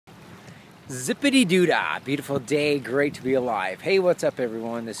Zippity doodah, beautiful day, great to be alive. Hey, what's up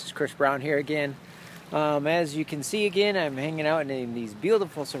everyone? This is Chris Brown here again. As you can see again, I'm hanging out in these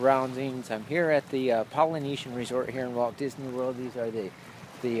beautiful surroundings. I'm here at the Polynesian Resort here in Walt Disney World. These are the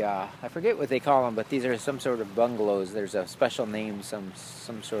I forget what they call them, but these are some sort of bungalows. There's a special name, some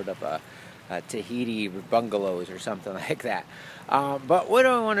sort of Tahiti bungalows or something like that. But what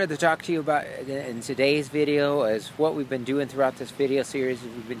I wanted to talk to you about in today's video is what we've been doing throughout this video series.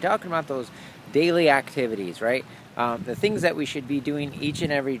 We've been talking about those daily activities, right? The things that we should be doing each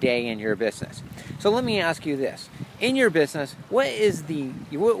and every day in your business. So let me ask you this. In your business, what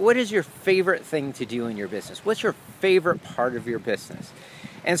is your favorite thing to do in your business? What's your favorite part of your business?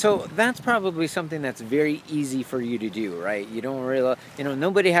 And so that's probably something that's very easy for you to do, right? You don't really,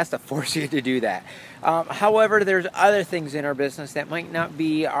 nobody has to force you to do that. However, there's other things in our business that might not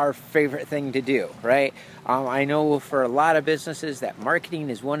be our favorite thing to do, right? I know for a lot of businesses that marketing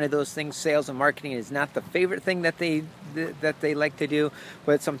is one of those things. Sales and marketing is not the favorite thing that they like to do,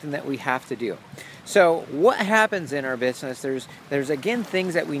 but it's something that we have to do. So what happens in our business, there's again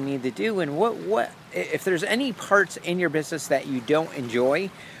things that we need to do, and what if there's any parts in your business that you don't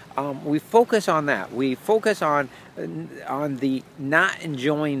enjoy, we focus on that. We focus on the not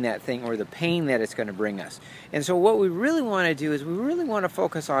enjoying that thing or the pain that it's going to bring us. And so what we really want to do is we really want to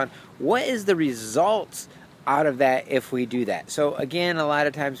focus on what is the results out of that if we do that. So again, a lot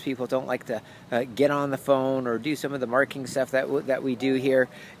of times people don't like to get on the phone or do some of the marketing stuff that we do here,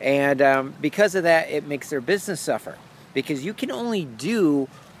 and because of that, it makes their business suffer, because you can only do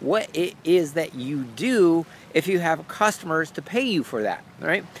what it is that you do if you have customers to pay you for that,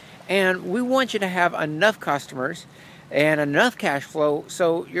 right? And we want you to have enough customers and enough cash flow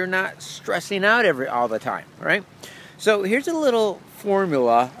so you're not stressing out all the time, right? So here's a little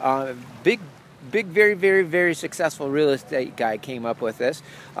formula. Very, very, very successful real estate guy came up with this.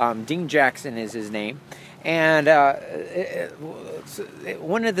 Dean Jackson is his name. And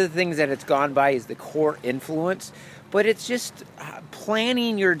one of the things that it's gone by is the core influence. But it's just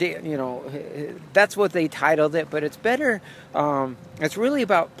planning your day, that's what they titled it. But it's better, it's really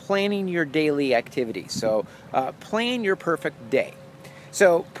about planning your daily activities. So plan your perfect day.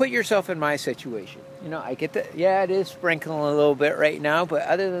 So put yourself in my situation. I get to, yeah, it is sprinkling a little bit right now. But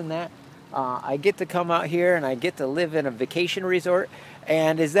other than that, I get to come out here and I get to live in a vacation resort.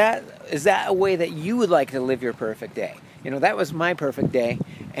 And is that a way that you would like to live your perfect day? That was my perfect day.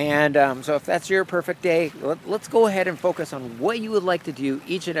 And so if that's your perfect day, let's go ahead and focus on what you would like to do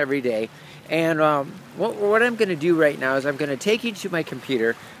each and every day. And what I'm going to do right now is I'm going to take you to my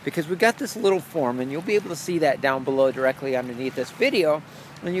computer, because we got this little form, and you'll be able to see that down below directly underneath this video.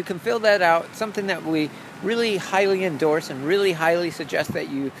 And you can fill that out, something that we really highly endorse and really highly suggest that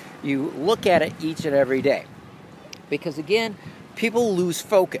you look at it each and every day. Because again, people lose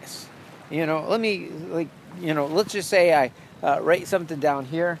focus. Let's just say I write something down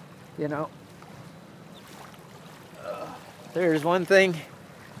here, there's one thing,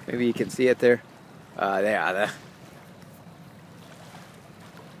 maybe you can see it there,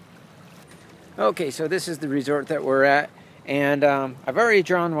 Okay, so this is the resort that we're at, and I've already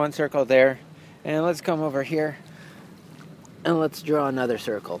drawn one circle there, and let's come over here, and let's draw another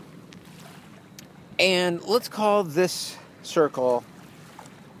circle, and let's call this circle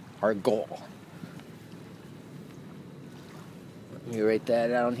our goal. Let me write that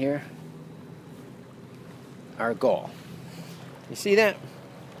down here. Our goal. You see that?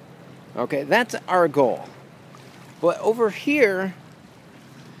 Okay, that's our goal. But over here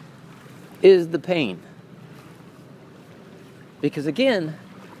is the pain. Because again,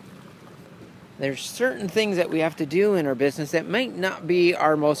 there's certain things that we have to do in our business that might not be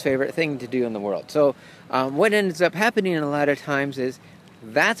our most favorite thing to do in the world. So what ends up happening a lot of times is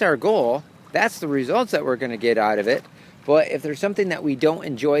that's our goal. That's the results that we're going to get out of it. But if there's something that we don't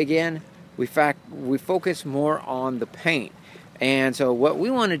enjoy, again, we focus more on the pain. And so what we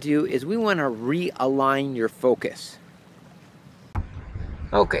want to do is we want to realign your focus.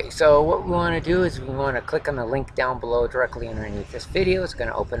 Okay, so what we want to do is we want to click on the link down below directly underneath this video. It's going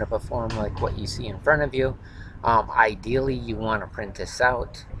to open up a form like what you see in front of you. Ideally, you want to print this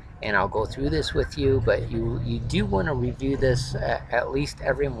out, and I'll go through this with you, but you do want to review this at least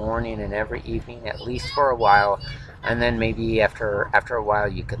every morning and every evening, at least for a while. And then maybe after a while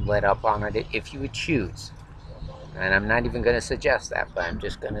you could let up on it if you would choose. And I'm not even going to suggest that, but I'm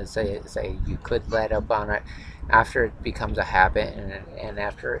just going to say you could let up on it after it becomes a habit and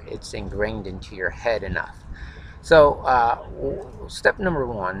after it's ingrained into your head enough. So, step number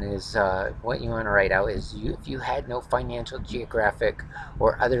one is what you want to write out is if you had no financial, geographic,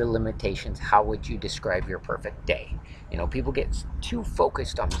 or other limitations, how would you describe your perfect day? You know, people get too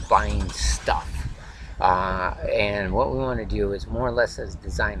focused on buying stuff. And what we want to do is more or less is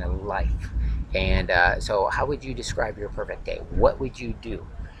design a life. And so, how would you describe your perfect day? What would you do?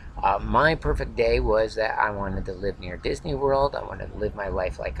 My perfect day was that I wanted to live near Disney World. I wanted to live my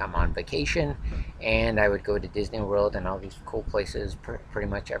life like I'm on vacation, and I would go to Disney World and all these cool places pretty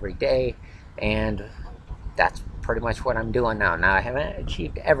much every day, and that's pretty much what I'm doing now. Now I haven't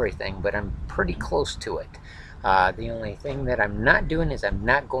achieved everything, but I'm pretty close to it. The only thing that I'm not doing is I'm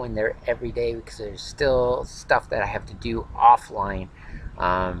not going there every day because there's still stuff that I have to do offline.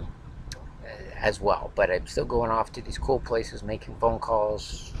 Um, as well. But I'm still going off to these cool places, making phone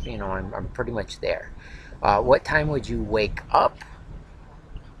calls. You know, I'm pretty much there. What time would you wake up?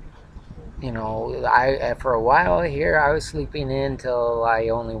 You know, I for a while here I was sleeping in till I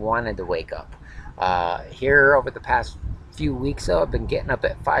only wanted to wake up. Here over the past few weeks though, I've been getting up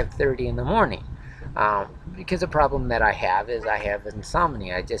at 5:30 in the morning. Because the problem that I have is I have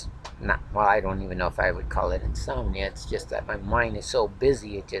insomnia. I just not well, I don't even know if I would call it insomnia. It's just that my mind is so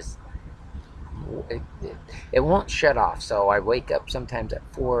busy. It, it, it won't shut off. So I wake up sometimes at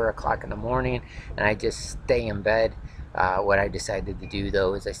 4 o'clock in the morning and I just stay in bed. What I decided to do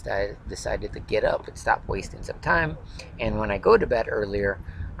though is decided to get up and stop wasting some time. And when I go to bed earlier,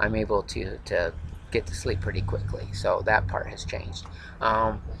 I'm able to get to sleep pretty quickly. So that part has changed.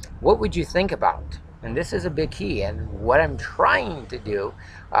 What would you think about? And this is a big key. And what I'm trying to do,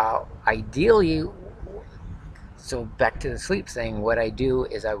 ideally, so back to the sleep thing, what I do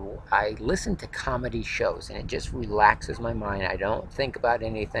is I listen to comedy shows and it just relaxes my mind. I don't think about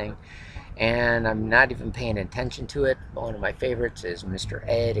anything and I'm not even paying attention to it. One of my favorites is Mr.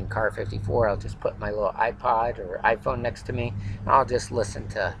 Ed and Car 54. I'll just put my little iPod or iPhone next to me and I'll just listen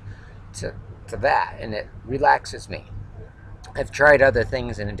to, to that and it relaxes me. I've tried other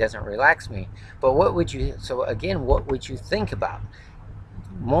things and it doesn't relax me. But what would you, so again, what would you think about?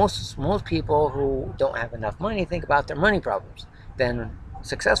 Most people who don't have enough money think about their money problems. Then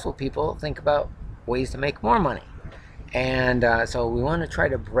successful people think about ways to make more money. And so we want to try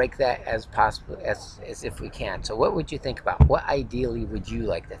to break that as possible as if we can. So what would you think about? What ideally would you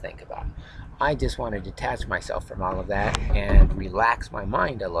like to think about? I just want to detach myself from all of that and relax my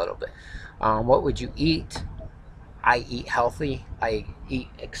mind a little bit. What would you eat? I eat healthy. I eat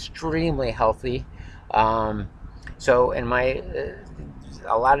extremely healthy. So in my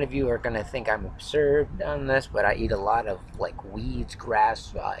a lot of you are going to think I'm absurd on this, but I eat a lot of like weeds,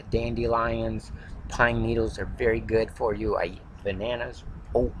 grass, dandelions, pine needles are very good for you. I eat bananas,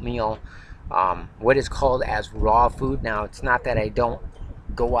 oatmeal, what is called as raw food. Now, it's not that I don't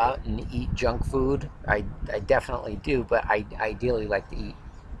go out and eat junk food. I definitely do, but I ideally like to eat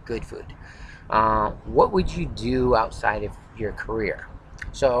good food. What would you do outside of your career?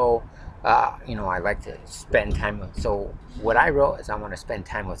 So, you know, I like to spend time with, so what I wrote is I want to spend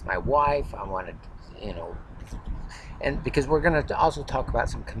time with my wife. I want to, you know, and because we're going to also talk about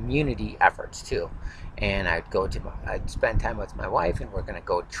some community efforts too. And I'd spend time with my wife and we're going to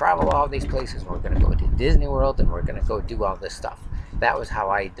go travel all these places. We're going to go to Disney World and we're going to go do all this stuff. That was how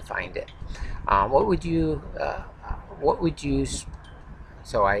I defined it. What would you,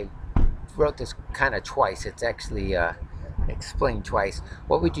 so I wrote this kind of twice. It's actually explained twice.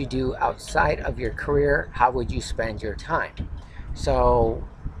 What would you do outside of your career? How would you spend your time? So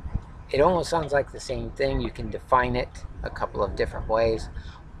it almost sounds like the same thing. You can define it a couple of different ways.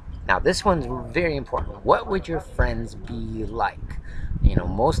 Now this one's very important. What would your friends be like? You know,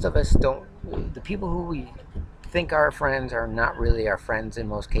 most of us don't, the people who we think are friends are not really our friends in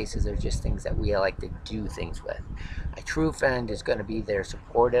most cases. They're just things that we like to do things with. A true friend is going to be there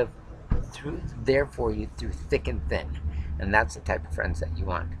supportive, there for you through thick and thin. And that's the type of friends that you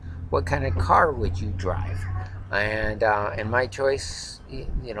want. What kind of car would you drive? And in my choice,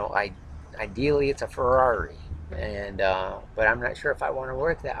 you know, ideally it's a Ferrari. And but I'm not sure if I want to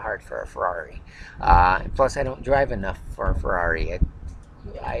work that hard for a Ferrari. Plus, I don't drive enough for a Ferrari.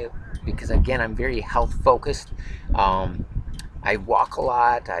 Because again, I'm very health focused. I walk a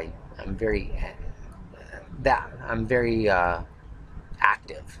lot. I'm very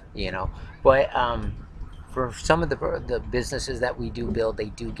active, you know. But for some of the businesses that we do build, they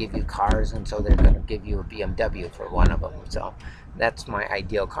do give you cars, and so they're going to give you a BMW for one of them. So that's my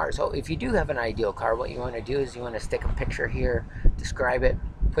ideal car. So if you do have an ideal car, what you want to do is you want to stick a picture here, describe it,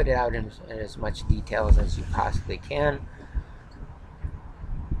 put it out in as much details as you possibly can.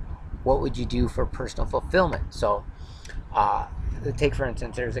 What would you do for personal fulfillment? So take for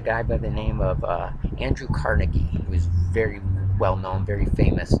instance, there's a guy by the name of Andrew Carnegie, who was very well known, very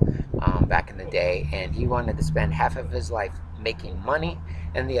famous back in the day, and he wanted to spend half of his life making money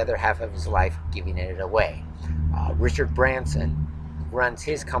and the other half of his life giving it away. Richard Branson runs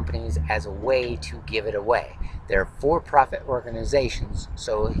his companies as a way to give it away. They're for-profit organizations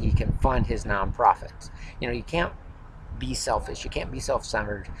so he can fund his nonprofits. You know, you can't be selfish. You can't be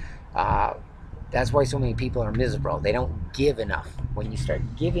self-centered. That's why so many people are miserable. They don't give enough. When you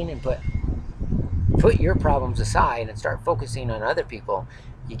start giving and put your problems aside and start focusing on other people,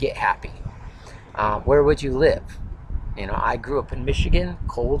 you get happy. Where would you live? You know, I grew up in Michigan,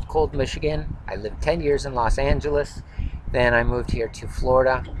 cold Michigan. I lived 10 years in Los Angeles. Then I moved here to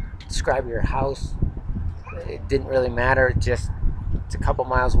Florida. Describe your house. It didn't really matter. It's a couple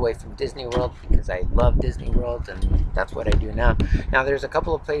miles away from Disney World because I love Disney World, and that's what I do now. Now, there's a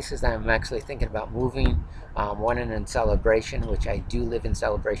couple of places that I'm actually thinking about moving. One in Celebration, which I do live in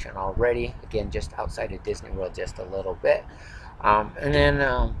Celebration already. Again, just outside of Disney World, just a little bit. And then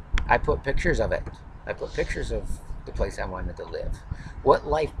I put pictures of it. I put pictures of the place I wanted to live. What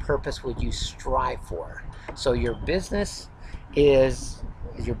life purpose would you strive for? So your business is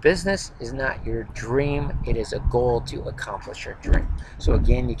not your dream. It is a goal to accomplish your dream. So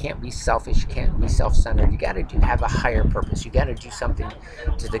again, you can't be selfish. You can't be self-centered. You got to have a higher purpose. You got to do something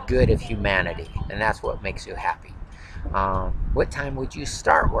to the good of humanity, and that's what makes you happy. What time would you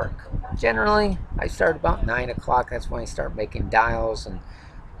start work? Generally, I start about 9 o'clock. That's when I start making dials,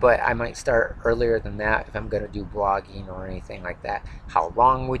 but I might start earlier than that if I'm going to do blogging or anything like that. How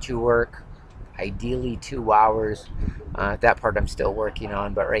long would you work? Ideally 2 hours. That part I'm still working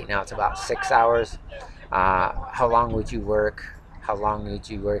on, but right now it's about 6 hours. How long would you work? How long would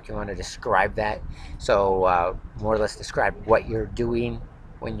you work? You want to describe that. So more or less describe what you're doing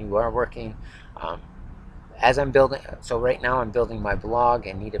when you are working. As I'm building, so right now I'm building my blog,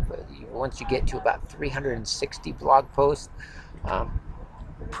 and once you get to about 360 blog posts,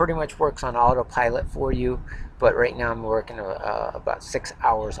 pretty much works on autopilot for you. But right now I'm working about 6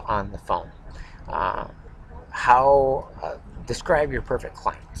 hours on the phone. Describe your perfect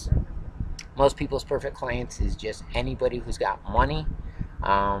clients. Most people's perfect clients is just anybody who's got money.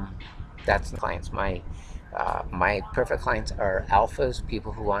 That's the clients. My perfect clients are alphas,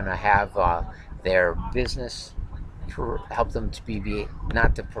 people who want to have their business help them to be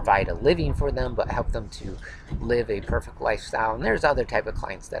not to provide a living for them, but help them to live a perfect lifestyle. And there's other type of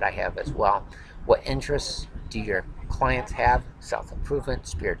clients that I have as well. What interests do your clients have? Self-improvement,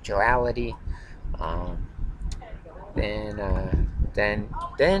 spirituality. Then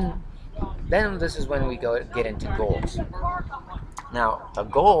this is when we get into goals. Now, a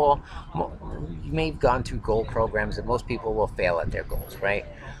goal, you may have gone through goal programs, and most people will fail at their goals, right?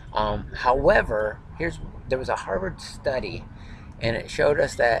 However, there was a Harvard study, and it showed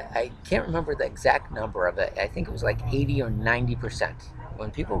us that, I can't remember the exact number of it, I think it was like 80 or 90%.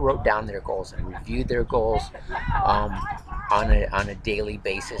 When people wrote down their goals and reviewed their goals on a daily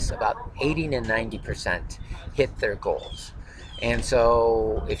basis, about 80 to 90% hit their goals. And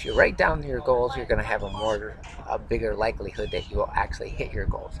so if you write down your goals, you're going to have a bigger likelihood that you will actually hit your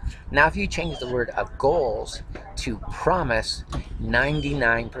goals. Now, if you change the word of goals to promise,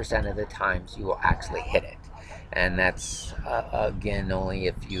 99% of the times you will actually hit it. And that's, again, only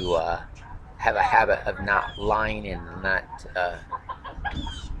if you have a habit of not lying and not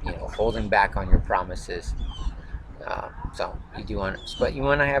holding back on your promises. So you want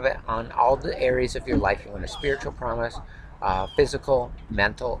to have it on all the areas of your life. You want a spiritual promise, physical,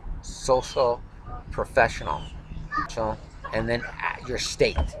 mental, social, professional, and then your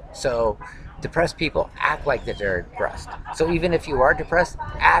state. So depressed people act like that they're depressed. So even if you are depressed,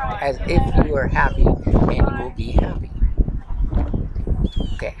 act as if you are happy, and you will be happy.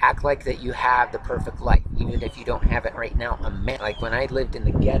 Okay, act like that you have the perfect life, even if you don't have it right now. Like when I lived in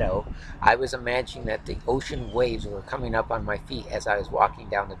the ghetto, I was imagining that the ocean waves were coming up on my feet as I was walking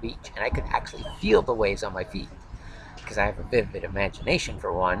down the beach, and I could actually feel the waves on my feet, because I have a vivid imagination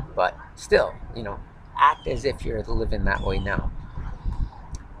for one. But still, act as if you're living that way now.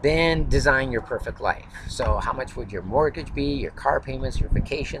 Then design your perfect life. So how much would your mortgage be, your car payments, your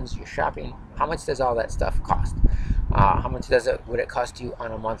vacations, your shopping? How much does all that stuff cost? How much would it cost you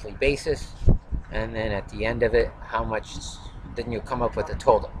on a monthly basis? And then at the end of it, how much, then you'll come up with a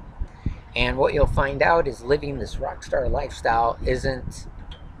total. And what you'll find out is living this rock star lifestyle isn't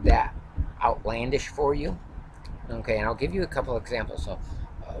that outlandish for you. Okay, and I'll give you a couple of examples. So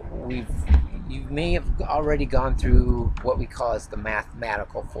you may have already gone through what we call as the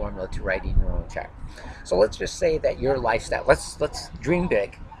mathematical formula to writing your own check. So let's just say that your lifestyle, let's dream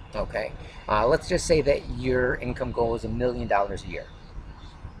big. Okay, let's just say that your income goal is $1 million a year.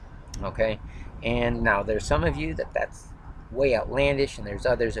 Okay, and now there's some of you that's way outlandish, and there's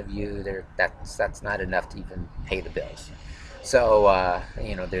others of you that's not enough to even pay the bills. So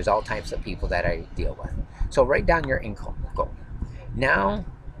you know, there's all types of people that I deal with. So write down your income goal. Now,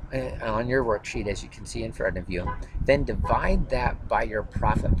 on your worksheet, as you can see in front of you, then divide that by your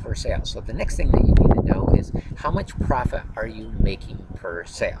profit per sale. So the next thing that you need to know is how much profit are you making per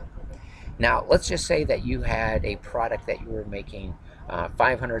sale. Now, let's just say that you had a product that you were making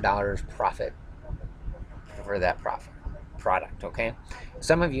 $500 profit for that product. Okay,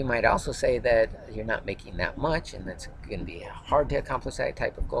 some of you might also say that you're not making that much, and that's going to be hard to accomplish that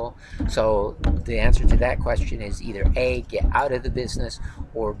type of goal. So the answer to that question is either A, get out of the business,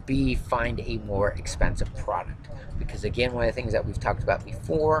 or B, find a more expensive product. Because again, one of the things that we've talked about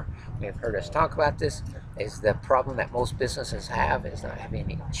before, you have heard us talk about this, is the problem that most businesses have is not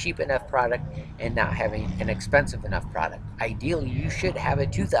having a cheap enough product and not having an expensive enough product. Ideally, you should have a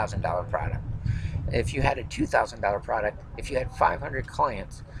 $2,000 product. If you had a $2,000 product, if you had 500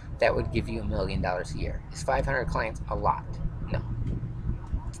 clients, that would give you $1 million a year. Is 500 clients a lot? No,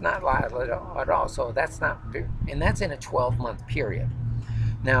 it's not a lot at all. So that's not, and that's in a 12-month period.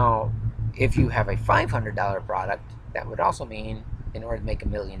 Now, if you have a $500 product, that would also mean in order to make $1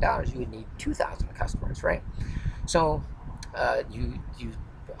 million, you would need 2,000 customers, right? So,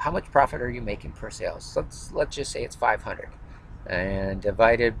 how much profit are you making per sale? So let's just say it's 500, and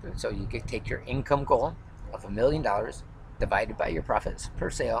divided. So you could take your income goal of $1 million divided by your profits per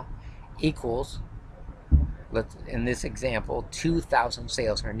sale equals, let's in this example, 2,000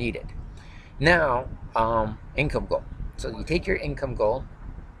 sales are needed. Now, income goal. So you take your income goal,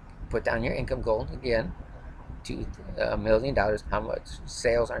 put down your income goal again, to $1 million, how much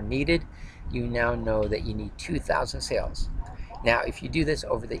sales are needed. You now know that you need 2,000 sales. Now, if you do this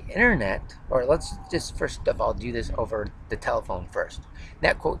over the internet, or let's just first of all do this over the telephone first.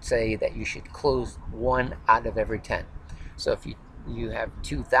 Net quotes say that you should close 1 out of every 10. So if you have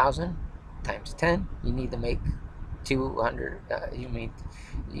 2,000 times 10, you need to make 200. You need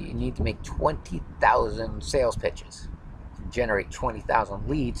to make 20,000 sales pitches. Generate 20,000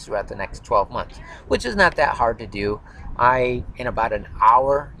 leads throughout the next 12 months, which is not that hard to do. In about an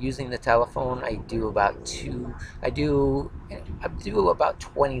hour using the telephone, I do about 20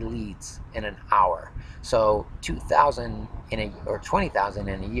 leads in an hour. So 2,000 or 20,000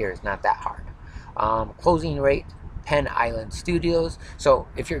 in a year is not that hard. Closing rate, Penn Island Studios. So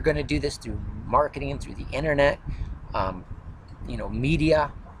if you're going to do this through marketing, through the internet,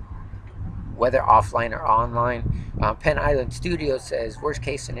 media, whether offline or online. Penn Island Studios says worst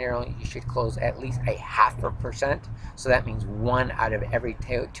case scenario, you should close at least a 0.5%. So that means 1 out of every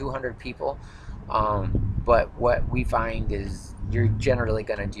 200 people. But what we find is you're generally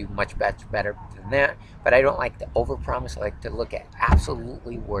going to do much better than that. But I don't like to overpromise. I like to look at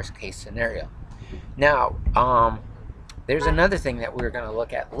absolutely worst case scenario. Now, there's another thing that we're going to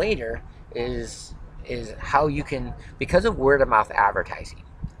look at later is how you can, because of word of mouth advertising.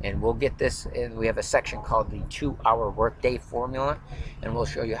 And we'll get this, and we have a section called the 2-hour workday formula, and we'll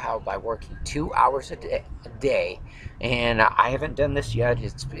show you how by working 2 hours a day, and I haven't done this yet.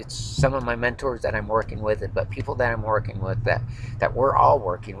 It's some of my mentors that I'm working with, but people that I'm working with that we're all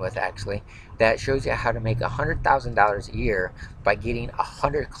working with actually, that shows you how to make $100,000 a year by getting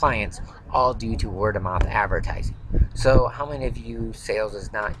 100 clients, all due to word of mouth advertising. So how many of you, sales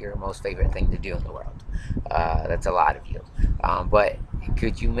is not your most favorite thing to do in the world? That's a lot of you. But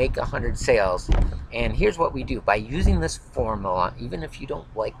could you make 100 sales? And here's what we do by using this formula. Even if you don't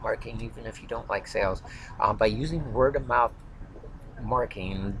like marketing, even if you don't like sales, by using word of mouth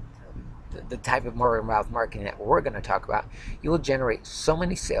marketing, the type of word of mouth marketing that we're going to talk about, you will generate so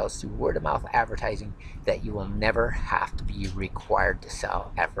many sales through word of mouth advertising that you will never have to be required to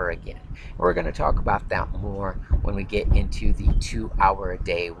sell ever again. We're going to talk about that more when we get into the 2-hour a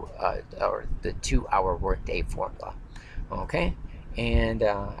day or the 2-hour workday formula. Okay, and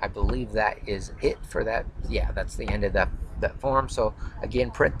I believe that is it for that. Yeah, that's the end of that form. So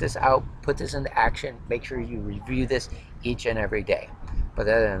again, print this out, put this into action, make sure you review this each and every day. But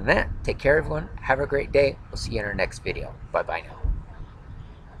other than that, take care everyone, have a great day. We'll see you in our next video. Bye bye now.